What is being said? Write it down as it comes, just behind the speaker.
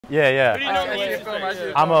Yeah, yeah. Who do you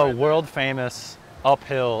know? I'm a world famous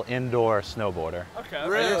uphill indoor snowboarder. Okay.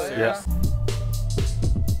 Really? Yeah.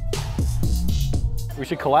 We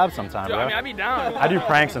should collab sometime, Dude, bro. I mean, I'd be down. I do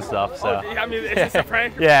pranks and stuff, so. Oh, I mean, is this a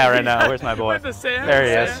prank? Yeah, right now. Where's my boy? With the sand? There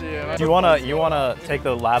he is. Yeah. Do you wanna take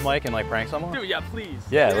the lab mic and like prank someone? Dude, yeah, please.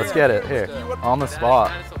 Yeah, let's get it here on the spot.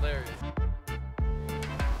 That is hilarious.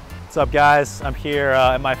 What's up, guys? I'm here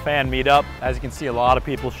at my fan meetup. As you can see, a lot of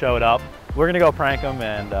people showed up. We're gonna go prank them,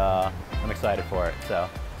 and I'm excited for it. So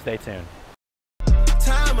stay tuned.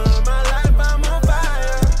 Time of my life, I'm on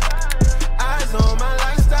fire. Eyes on my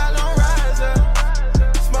lifestyle on riser.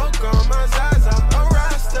 Smoke on my eyes, I'm a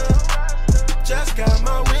roster. Just got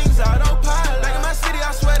my wings out on pilot. Like in my city,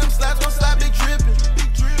 I swear them slaps gon' slap big drippin'.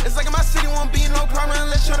 It's like in my city, won't be no problem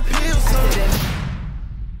unless you're the peel something.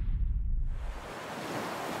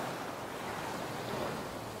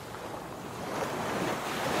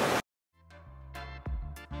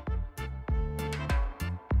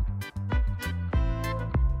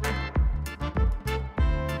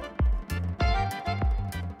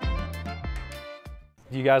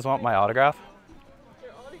 Do you guys want my autograph?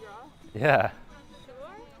 Your autograph? Yeah.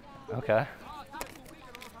 Sure. Okay.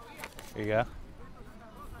 Here you go.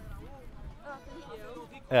 Oh, thank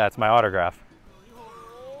you. Yeah, it's my autograph.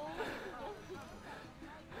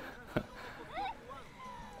 That's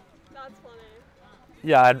funny.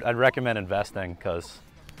 Yeah, I'd recommend investing because,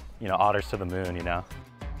 you know, otters to the moon, you know.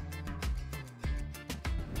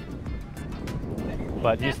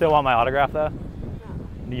 But do you still want my autograph though?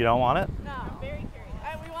 No. You don't want it? No, I'm very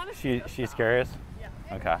curious. We want to She's curious? Yeah.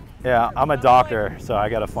 Okay. Yeah, I'm a doctor, so I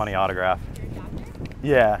got a funny autograph.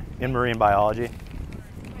 Yeah, in marine biology.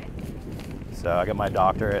 So I got my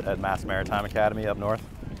doctorate at Mass Maritime Academy up north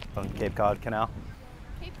on Cape Cod Canal.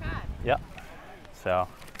 Cape Cod. Yep. So,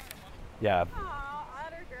 yeah. Aw,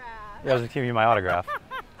 autograph. Yeah, I was just giving you my autograph.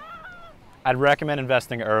 I'd recommend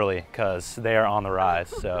investing early because they are on the rise.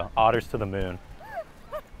 So otters to the moon.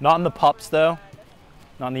 Not in the pups though.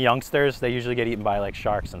 Not in the youngsters. They usually get eaten by like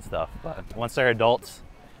sharks and stuff. But once they're adults,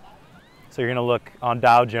 so you're gonna look on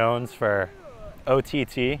Dow Jones for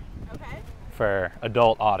OTT Okay. for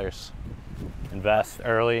adult otters. Invest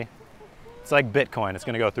early. It's like Bitcoin. It's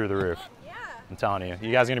gonna go through the roof. Yeah. I'm telling you.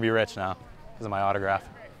 You guys are gonna be rich now because of my autograph.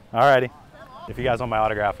 Alrighty. If you guys want my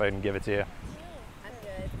autograph, I can give it to you. I'm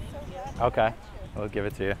good. Thank you. Okay. I'll give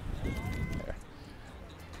it to you. Here.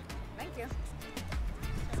 Thank you.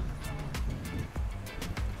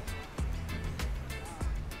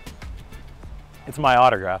 It's my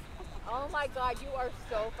autograph. Oh my God, you are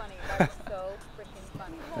so funny. That's so freaking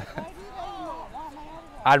funny.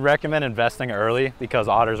 I'd recommend investing early because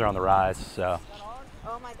otters are on the rise. So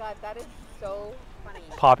Oh my God, that is so funny.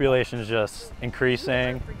 population is just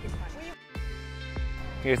increasing. Freaking funny.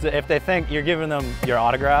 Because if they think you're giving them your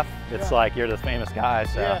autograph, it's like you're the famous guy.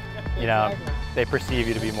 So you know they perceive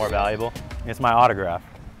you to be more valuable. It's my autograph.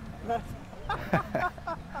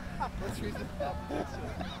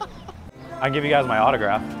 I can give you guys my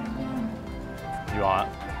autograph. If you want.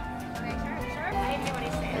 Okay, sure. I didn't know what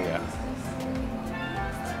he's saying. There you go.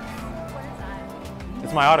 What is that?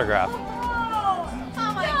 It's my autograph. Oh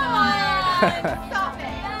my God! Stop it!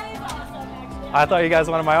 That is awesome, actually. I thought you guys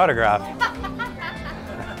wanted my autograph.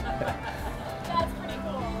 That's pretty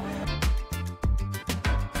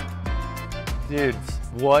cool. Dude,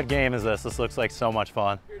 what game is this? This looks like so much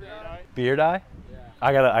fun. Beer dye? Yeah.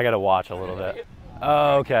 I gotta watch a little bit.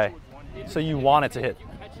 Oh, okay. So you want it to hit.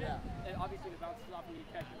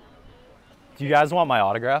 Do you guys want my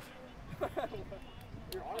autograph?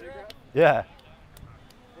 Your autograph? Yeah.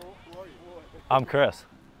 Who are you? I'm Chris.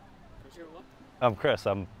 What's your look? I'm Chris.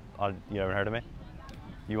 You haven't heard of me?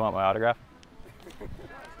 You want my autograph?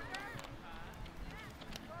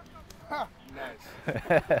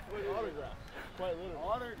 Autograph. Quite little.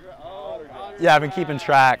 Autograph. Yeah, I've been keeping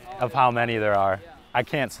track of how many there are. I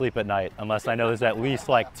can't sleep at night unless I know there's at least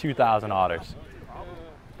like 2,000 otters.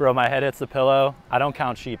 Bro, my head hits the pillow. I don't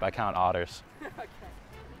count sheep, I count otters.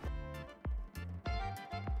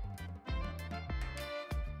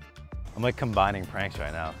 I'm like combining pranks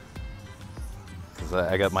right now. 'Cause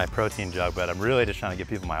I got my protein jug, but I'm really just trying to give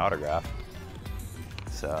people my autograph.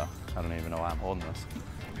 So I don't even know why I'm holding this.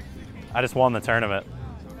 I just won the tournament.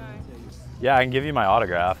 Yeah, I can give you my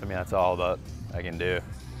autograph. I mean, that's all that I can do. An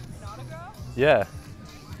autograph? Yeah,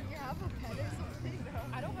 You have a pen or something? No,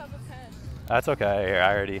 I don't have a pen. that's okay. Here,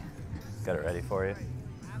 I already got it ready for you.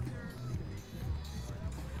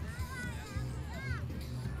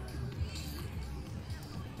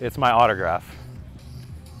 It's my autograph.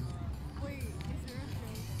 Wait, is there a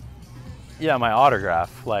thing? Yeah, my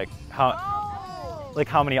autograph. Like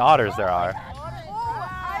how many otters there are. Oh,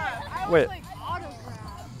 I thought it Wait. was like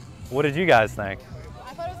autograph. What did you guys think?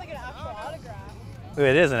 I thought it was like an actual autograph.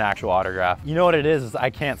 It is an actual autograph. You know what it is I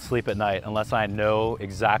can't sleep at night unless I know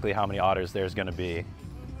exactly how many otters there's gonna be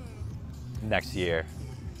next year.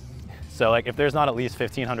 So like if there's not at least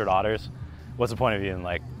 1,500 otters, what's the point of even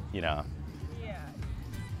like, you know, Yeah.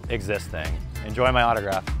 existing? Enjoy my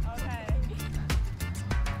autograph. Okay.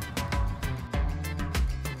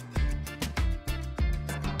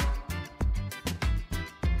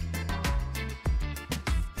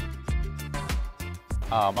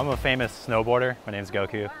 I'm a famous snowboarder. My name's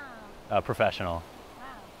Goku, professional.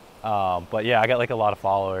 But yeah, I got like a lot of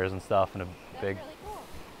followers and stuff and a big, Really cool.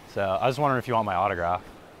 so I was wondering if you want my autograph.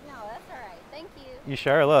 No, that's all right. Thank you. You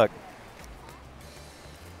sure? Look.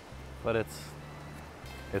 But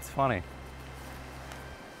it's funny.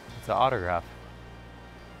 It's an autograph.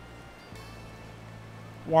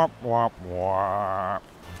 Womp womp womp.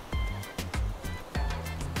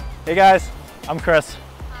 Hey guys, I'm Chris.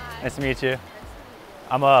 Hi. Nice to meet you.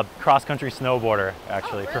 I'm a cross-country snowboarder,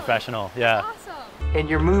 actually, really? professional. Yeah. Awesome. And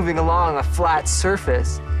you're moving along a flat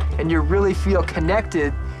surface, and you really feel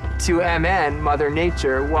connected to MN, Mother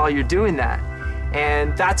Nature, while you're doing that.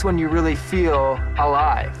 And that's when you really feel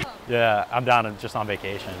alive. Yeah, I'm down just on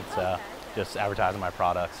vacation, so just advertising my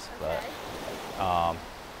products. But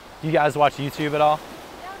you guys watch YouTube at all?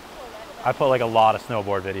 I put like a lot of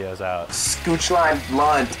snowboard videos out. Scooch line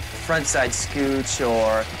blunt, front side scooch,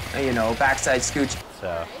 or, you know, backside scooch.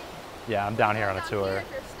 So yeah, I'm down here on a tour. If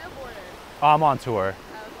you're a snowboarder. Oh, I'm on tour.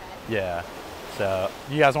 Okay. Yeah. So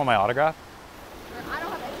you guys want my autograph? I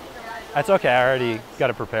don't have anything to write. That's okay. I already got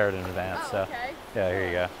it prepared in advance. So Okay. yeah, here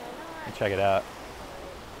you go. Check it out.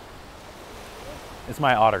 It's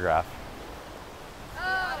my autograph.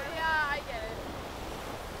 Oh, yeah, I get it.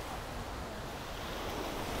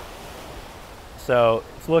 So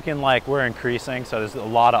it's looking like we're increasing. So there's a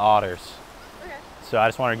lot of otters. Okay. So I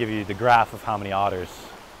just want to give you the graph of how many otters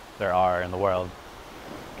there are in the world.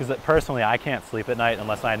 Because personally, I can't sleep at night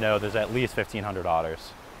unless I know there's at least 1,500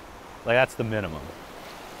 otters. Like that's the minimum.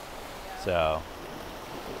 So,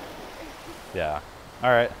 yeah. All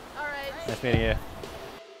right. All right. Nice meeting you.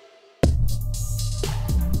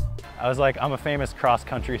 I was like, I'm a famous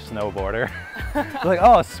cross-country snowboarder. Like,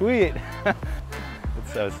 oh, sweet.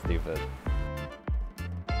 It's so stupid.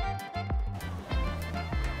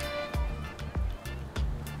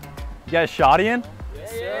 You guys shottying?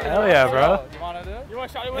 Yeah. Hell yeah, bro. You want to do it? You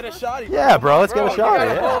want to shot it with a shotty? Yeah, bro, let's get a shot.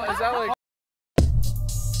 Yeah. Is that like?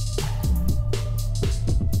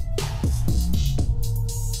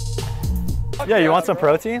 Yeah, you want some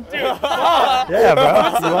protein? Yeah,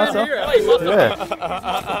 bro. You want some?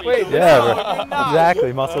 Yeah. Wait, Yeah, bro.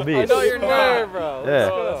 Exactly, muscle beast. no, you're not, bro.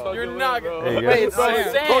 Yeah. You're not. There you go. Wait, it's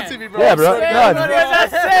sand. Yeah, bro. No,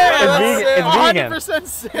 That's sand. it's vegan. It's vegan.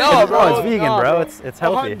 sand. No, bro, it's vegan, bro. It's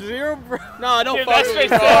healthy. Zero, bro. No, don't fuck with me.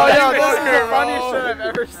 straight Oh, sand. yo, this is the funniest shit I've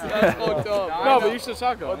ever seen. That's fucked up. No, but you should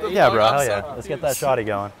suck it. Yeah, bro. Hell yeah. Let's get that shotty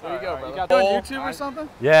going. There you go, bro. You got on YouTube or something?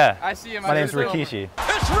 Yeah. I see him. My name's Rikishi.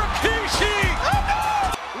 It's Rikishi!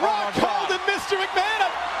 Rock called and Mr. McMahon.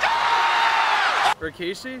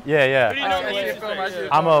 Rikishi? Yeah, yeah. I know your film. I see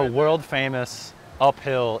your I'm film. a world famous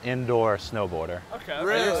uphill indoor snowboarder. Okay.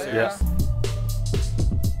 Really? Yeah.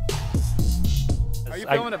 Are you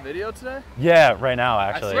filming a video today? Yeah, right now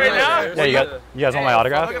actually. Right now? Yeah, you guys want my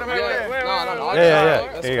autograph? Wait.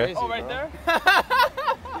 Yeah. Here you go. Oh, right there?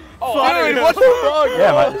 Dude, what the fuck?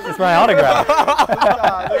 Yeah, it's my autograph.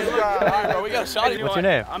 Alright, bro, we got a shot. What's your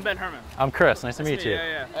name? I'm Ben Herman. I'm Chris. Nice to meet you.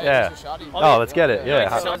 Yeah. Yeah. Oh, let's get it. Yeah.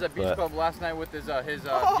 I was at Beach Club last night with his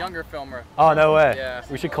younger filmer. Oh, no way. Yeah.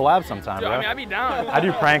 We should collab sometime, Dude, bro. I mean, I'd be down. I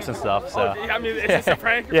do pranks and stuff, so. I mean, is this a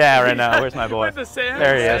prank? Yeah, right now. Where's my boy? With the sand?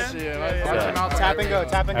 There he is. Yeah. Tap and go,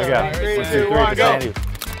 tap and go. Okay. 3, 2, 1, go.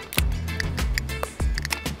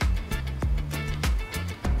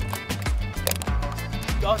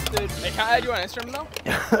 Dusted. Hey, can I add you on Instagram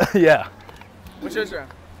though? Yeah. What's your Instagram?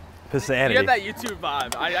 Pisani. You got that YouTube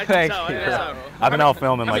vibe. I can Thank tell. you. I can tell. I've been out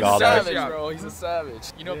filming like all savage, day. bro. He's a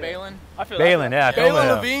savage. You know Balin? I feel Balin, yeah, I filmed Balin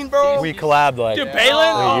him. Levine, bro? We collabed like Dude, Balin?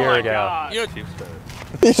 a year Oh my ago. God. You know,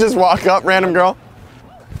 You just walk up, random girl.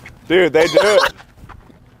 Dude, they do it.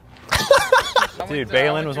 Dude,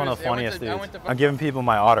 Balin was one of the funniest dudes. I'm giving people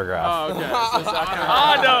my autograph. Oh, okay.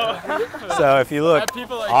 Oh, no. So if you look,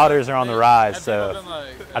 People like- otters are on the rise, People so been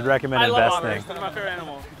like- I'd recommend I love otters. investing. They're my favorite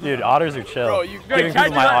animal. Dude, otters are chill. Bro, you Giving can I people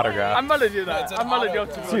do my that? autograph. I'm gonna do that. I'm gonna go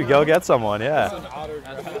to Dude, go get someone, yeah.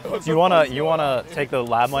 Do you wanna take the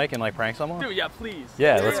lab mic and like prank someone? Dude, yeah, please.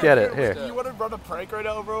 Yeah, let's get it. Here. You want to run a prank right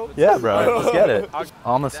now, bro? Yeah, bro, let's get it.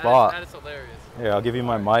 On the spot. That is hilarious. Here, I'll give you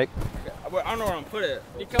my mic. I don't know where I'm gonna put it.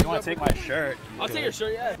 You want to take my shirt? I'll take your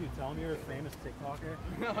shirt, yeah. Dude, tell them you're a famous TikToker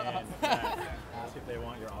and ask if they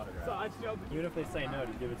want your autograph. Even if they say no,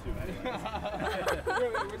 just give it to me.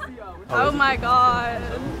 Oh my god.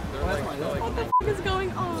 What the f is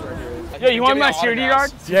going on? Yo, you want my security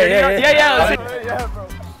guard? Yeah. Bro.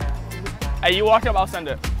 Hey, you walk up, I'll send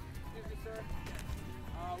it. We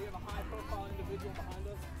have a high-profile individual behind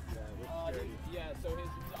us. Yeah, so his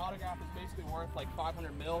autograph is basically worth like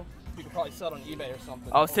 500 mil. You could probably sell it on eBay or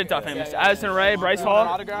something. Oh, it's TikTok famous. Addison Ray, Bryce Hall.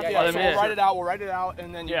 Autograph? Yeah, so we'll write it out,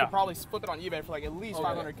 and then you could probably flip it on eBay for like at least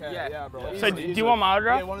 500K. Yeah, bro. So, do you want my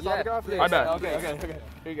autograph? Yeah, you want his autograph? I bet. Okay.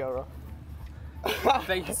 Here you go, bro.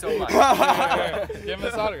 Thank you so much. Give him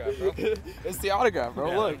this autograph, bro. It's the autograph, bro.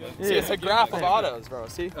 Look. See, it's a graph of autos, bro.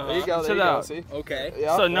 See? There you go. See? Okay.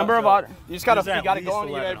 Yeah. So number of autos. You just gotta go on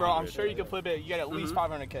eBay, bro. I'm sure you can flip it. You get at least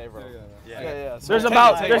 500K, bro. Yeah. So there's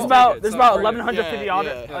about 1,150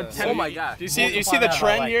 autos. Oh my gosh. Do you see the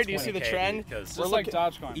trend here? Do you see the trend? We're like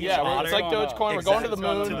Dogecoin. Yeah, it's like Dogecoin. We're going to the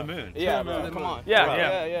moon. To the moon. Yeah, come on.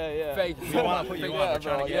 Yeah. Fake. You want to put you on?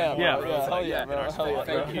 Hell yeah, bro.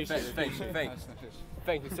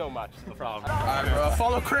 Thank you so much. No problem. Alright, bro.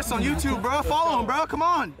 Follow Chris on YouTube, bro. Follow him, bro. Come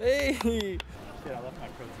on. Hey. Shit, I left my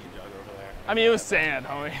protein jug over there. I mean, it was sand,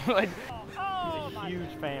 homie. Like, he's a huge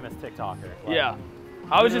famous TikToker. Like, yeah.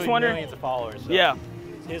 I was just wondering. Millions of followers. So yeah.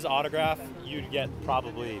 His autograph, you'd get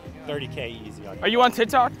probably 30K easy on. Are you on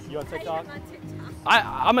TikTok? You on TikTok?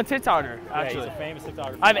 I'm a TikToker, actually. Yeah, he's a famous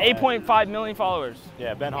TikToker. I have 8.5 million followers.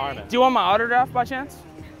 Yeah, Ben Herman. Do you want my autograph by chance?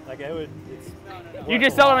 Like it would. You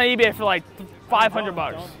can sell it on eBay for like 500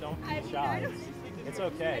 bucks. Don't be shy. It's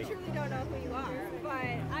okay. I truly don't know who you are, but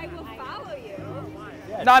I will follow you.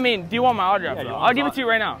 No, I mean, do you want my autograph? Yeah, I'll give it to you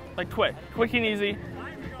right now. Like quick and easy,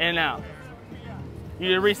 and now.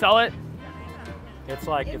 You resell it? It's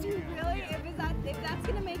like If that's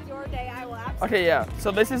gonna make your day, I will absolutely. Okay, yeah.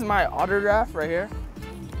 So this is my autograph right here.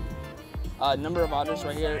 Number of autos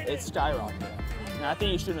right here. It's skyrocketing. And I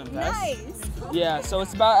think you should invest. Nice. Yeah. So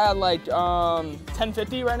it's about at like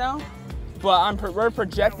 1050 right now. But we're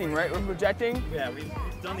projecting, right? We're projecting. Yeah, we've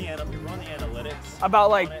run the analytics. About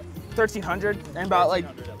like 1,300 and about like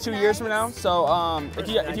 2 years from now. So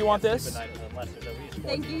if you want this.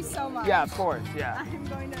 Thank you so much. Yeah, of course. Yeah. I'm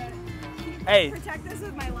going to protect this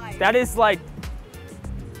with my life. That is like,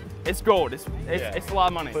 it's gold. It's a lot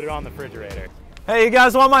of money. Put it on the refrigerator. Hey, you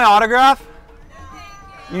guys want my autograph?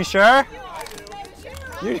 You sure?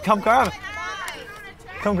 You come grab it.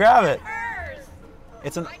 Come grab it.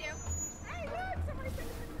 It's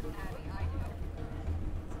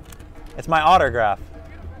my autograph.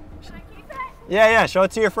 Can I keep it? Yeah, show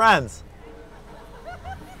it to your friends.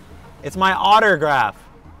 It's my autograph.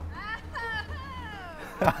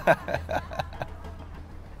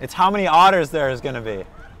 It's how many otters there is going to be.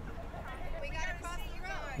 We gotta cross the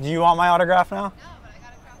road. Do you want my autograph now? No, but I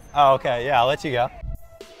gotta cross the Oh, okay. Yeah, I'll let you go.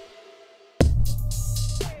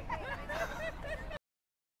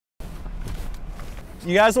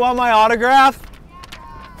 You guys want my autograph?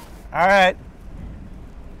 All right.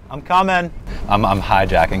 I'm coming. I'm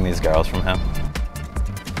hijacking these girls from him.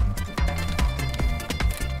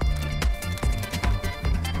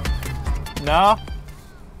 No?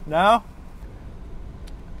 No?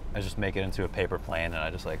 I just make it into a paper plane and I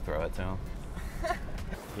just like throw it to him.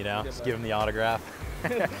 You know, just give him the autograph.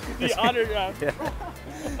 The autograph. Yeah.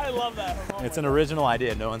 I love that. It's an original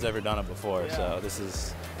idea. No one's ever done it before, so this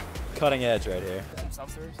is cutting edge right here.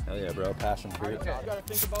 Hell yeah, bro. Passion fruit. All you gotta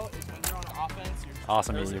think about is when you're on offense.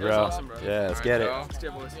 Awesome meeting you, bro. Awesome, bro. Yeah, let's get it.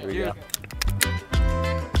 Here we go.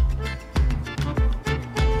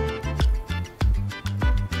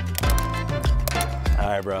 All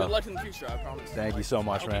right, bro. Good luck in the future, I promise. Thank you so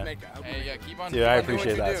much, man. Hey, yeah, keep on. Dude, I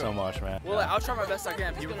appreciate that so much, man. Well, like, I'll try my best I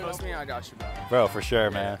can. If you post me, I got you, bro. For sure,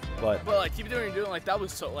 man. But like, keep doing what you're doing. Like, that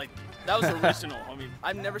was original. I mean,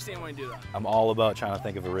 I've never seen anyone do that. I'm all about trying to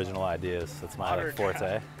think of original ideas. That's my like,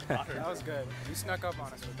 forte. That was good. You snuck up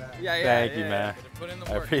on us with that. Yeah. Thank you, man. Put in the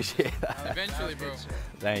I work. appreciate that. Eventually, bro.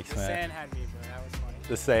 Thanks, man. The sand had me, bro. That was funny.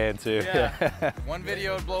 The sand too. Yeah. One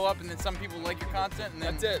video would blow up, and then some people like your content, and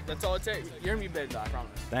then that's it. That's all it takes. You're gonna be big, I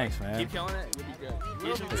promise. Thanks, man. Keep killing it. You'll be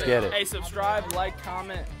good. Let's get it. Hey, subscribe, like,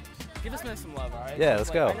 comment. Give this man some love, all right? Yeah, let's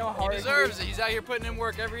go. I know how he deserves it. He's out here putting in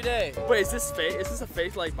work every day. Wait, is this fake? Is this a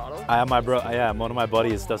fake like bottle? I have my bro. Yeah, one of my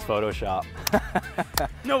buddies does Photoshop.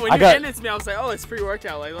 No, when you handed it to me, I was like, oh, it's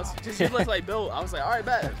pre-workout. Like, let's just you look like Bill. I was like, all right,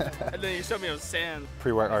 bet. And then you showed me it was sand.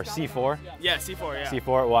 Pre-work or C4? Yeah, C4. Yeah.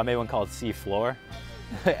 C4. Well, I made one called C-Floor.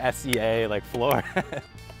 SEA, like floor.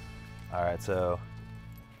 All right, so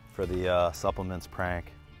for the supplements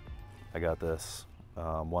prank, I got this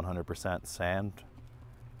 100% sand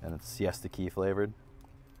and it's Siesta Key flavored.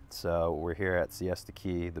 So we're here at Siesta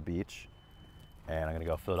Key, the beach, and I'm gonna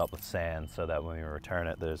go fill it up with sand so that when we return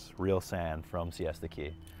it, there's real sand from Siesta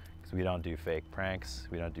Key. Because we don't do fake pranks,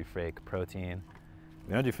 we don't do fake protein,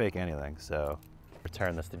 we don't do fake anything. So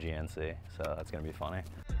return this to GNC, so that's gonna be funny.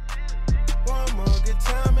 One more good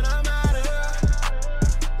time and I'm out of here.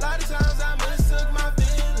 Lot of times I mistook my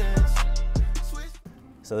feelings.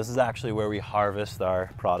 So this is actually where we harvest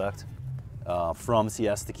our product from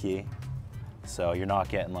Siesta Key. So you're not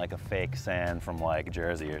getting like a fake sand from like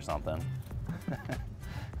Jersey or something.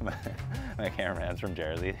 My cameraman's from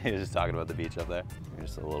Jersey. He was just talking about the beach up there.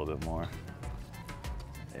 Just a little bit more.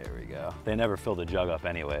 There we go. They never fill the jug up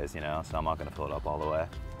anyways, you know, so I'm not gonna fill it up all the way.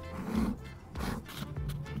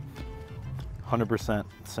 100%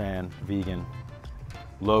 sand, vegan,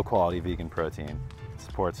 low quality vegan protein.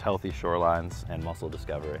 Supports healthy shorelines and muscle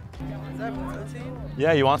discovery. Is that protein?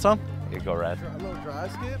 Yeah, you want some? You go red. A little dry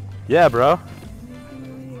skip? Yeah, bro.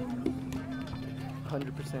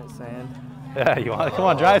 100% sand. Yeah, you want? Come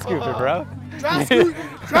on, dry scoop it, bro. Dry scoop!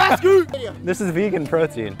 Dry scoop! This is vegan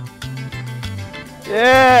protein.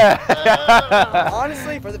 Yeah!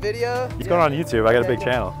 Honestly, for the video. It's going on YouTube. I got a big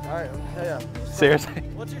channel. All right, yeah. Seriously?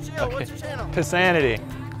 What's your channel? Okay. What's your channel? Pisanity.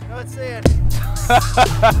 No, it's sand.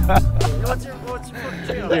 What's your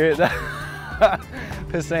channel? Dude,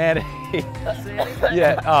 Pisanity.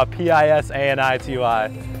 Yeah, P-I-S-A-N-I-T-Y.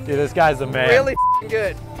 Dude, this guy's the man. Really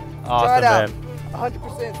good. Awesome, Try it out. man.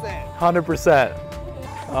 100% sand. 100%.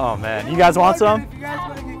 Oh, man. You guys want some? If you guys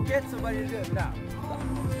want to get somebody to do it, no.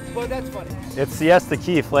 But that's funny. It's Siesta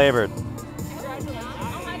Key flavored.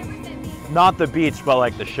 Not the beach, but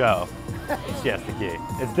like the show. Siesta Key.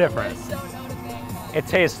 It's different. It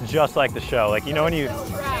tastes just like the show. Like, you know when you...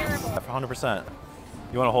 100%.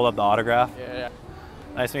 You want to hold up the autograph? Yeah.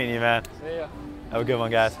 Nice meeting you, man. See ya. Have a good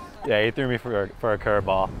one, guys. Yeah, he threw me for a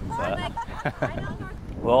curveball. So.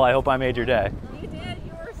 Well, I hope I made your day. You did.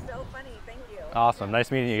 You were so funny. Thank you. Awesome.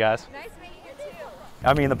 Nice meeting you guys. Nice meeting you too.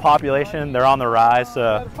 I mean, the population, they're on the rise,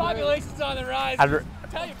 so... The population's on the rise. Tell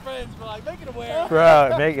your friends, but like, make it aware.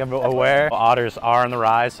 Bro, make them aware. Otters are on the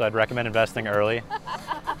rise, so I'd recommend investing early.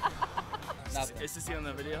 Is this on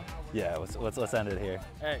the video? Yeah, let's end it here.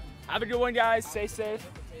 Hey, have a good one, guys. Stay safe.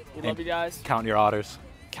 We love you guys. Count your otters.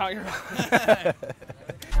 Count your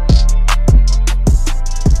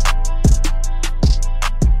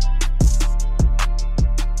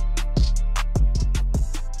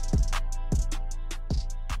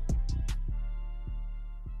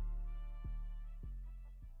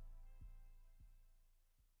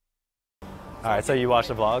All right, so you watch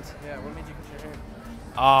the vlogs? Yeah, what made you cut your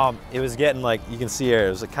hair? It was getting like, you can see here, it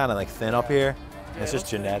was like, kind of like thin up here. Yeah, it's just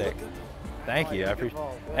genetic. Thank you.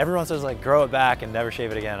 Everyone says like grow it back and never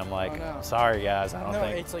shave it again. I'm like, sorry guys, I don't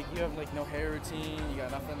think. It's like you have like no hair routine, you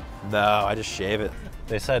got nothing. No, I just shave it.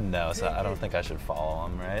 They said no, so I don't think I should follow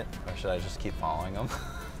them, right? Or should I just keep following them?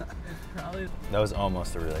 Probably. That was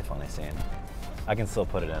almost a really funny scene. I can still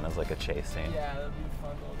put it in as like a chase scene. Yeah, that'd be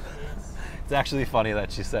fun little chase. It's actually funny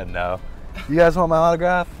that she said no. You guys want my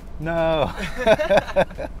autograph? No.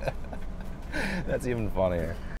 That's even funnier.